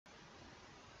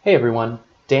Hey everyone,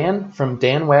 Dan from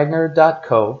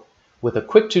danwagner.co with a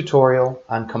quick tutorial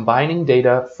on combining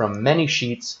data from many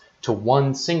sheets to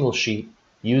one single sheet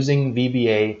using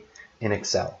VBA in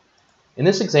Excel. In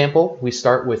this example, we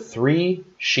start with 3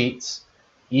 sheets,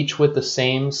 each with the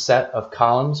same set of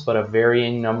columns but a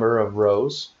varying number of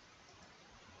rows.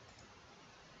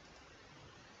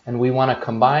 And we want to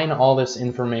combine all this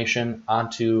information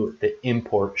onto the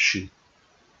import sheet.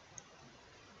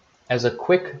 As a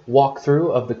quick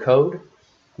walkthrough of the code,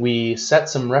 we set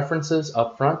some references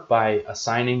up front by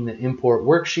assigning the import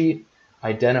worksheet,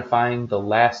 identifying the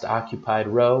last occupied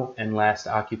row and last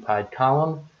occupied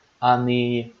column on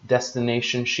the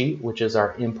destination sheet, which is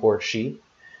our import sheet.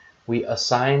 We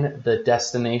assign the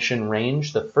destination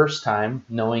range the first time,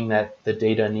 knowing that the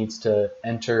data needs to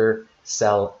enter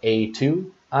cell A2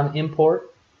 on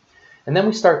import. And then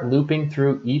we start looping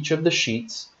through each of the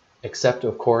sheets, except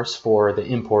of course for the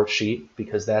import sheet,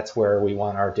 because that's where we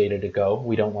want our data to go.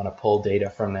 We don't want to pull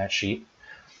data from that sheet.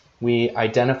 We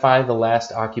identify the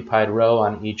last occupied row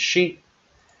on each sheet.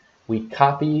 We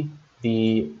copy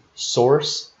the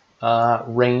source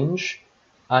range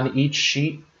on each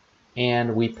sheet,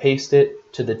 and we paste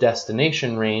it to the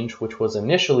destination range, which was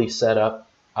initially set up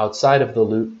outside of the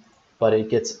loop, but it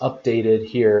gets updated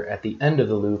here at the end of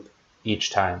the loop each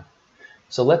time.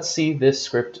 So let's see this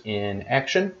script in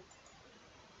action.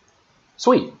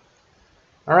 Sweet.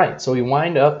 All right, so we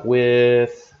wind up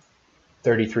with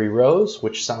 33 rows,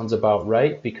 which sounds about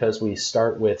right because we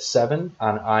start with 7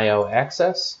 on IO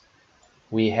access.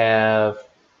 We have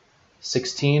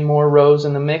 16 more rows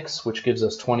in the mix, which gives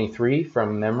us 23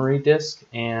 from memory disk,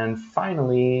 and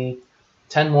finally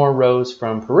 10 more rows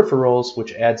from peripherals,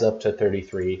 which adds up to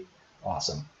 33.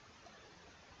 Awesome.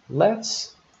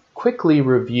 Let's quickly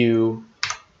review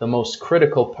the most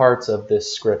critical parts of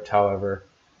this script, however.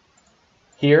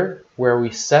 Here, where we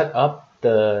set up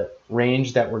the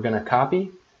range that we're going to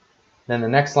copy, then the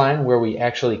next line where we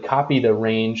actually copy the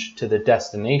range to the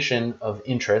destination of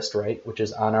interest, right, which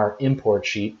is on our import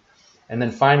sheet, and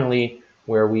then finally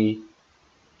where we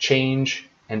change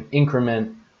and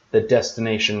increment the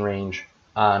destination range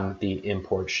on the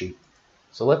import sheet.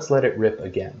 So let's let it rip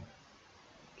again.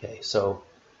 Okay, so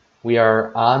we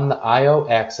are on the IO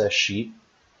access sheet.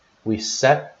 We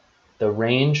set the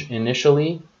range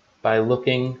initially by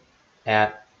looking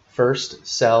at first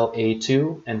cell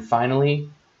A2 and finally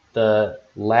the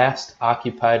last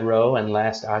occupied row and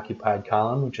last occupied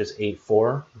column, which is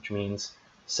 8-4, which means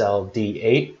cell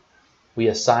D8. We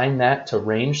assign that to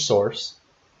range source,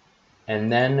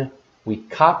 and then we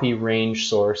copy range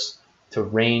source to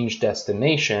range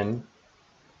destination,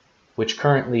 which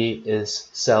currently is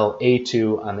cell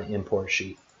A2 on the import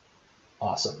sheet.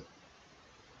 Awesome.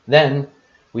 Then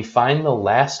we find the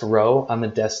last row on the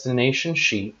destination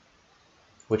sheet,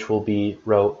 which will be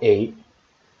row 8,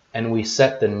 and we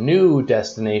set the new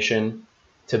destination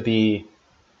to be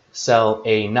cell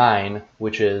A9,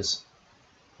 which is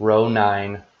row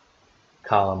 9,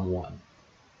 column 1.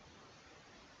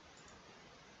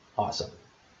 Awesome.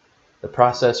 The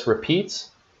process repeats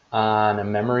on a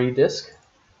memory disk,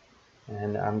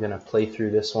 and I'm going to play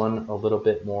through this one a little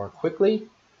bit more quickly.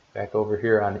 Back over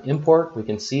here on import, we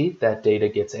can see that data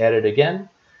gets added again,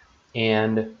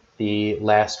 and the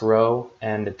last row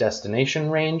and the destination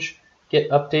range get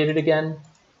updated again.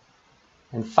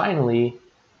 And finally,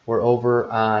 we're over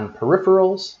on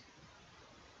peripherals.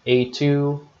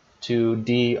 A2 to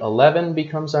D11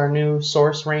 becomes our new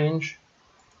source range,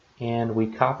 and we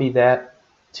copy that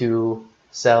to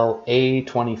cell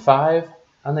A25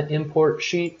 on the import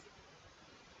sheet.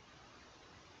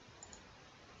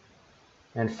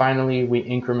 And finally, we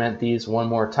increment these one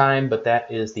more time, but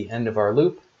that is the end of our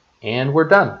loop, and we're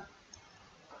done.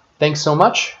 Thanks so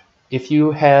much. If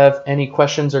you have any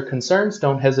questions or concerns,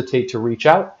 don't hesitate to reach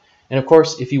out. And of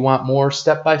course, if you want more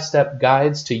step-by-step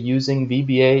guides to using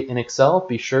VBA in Excel,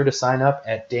 be sure to sign up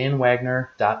at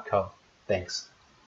danwagner.co. Thanks.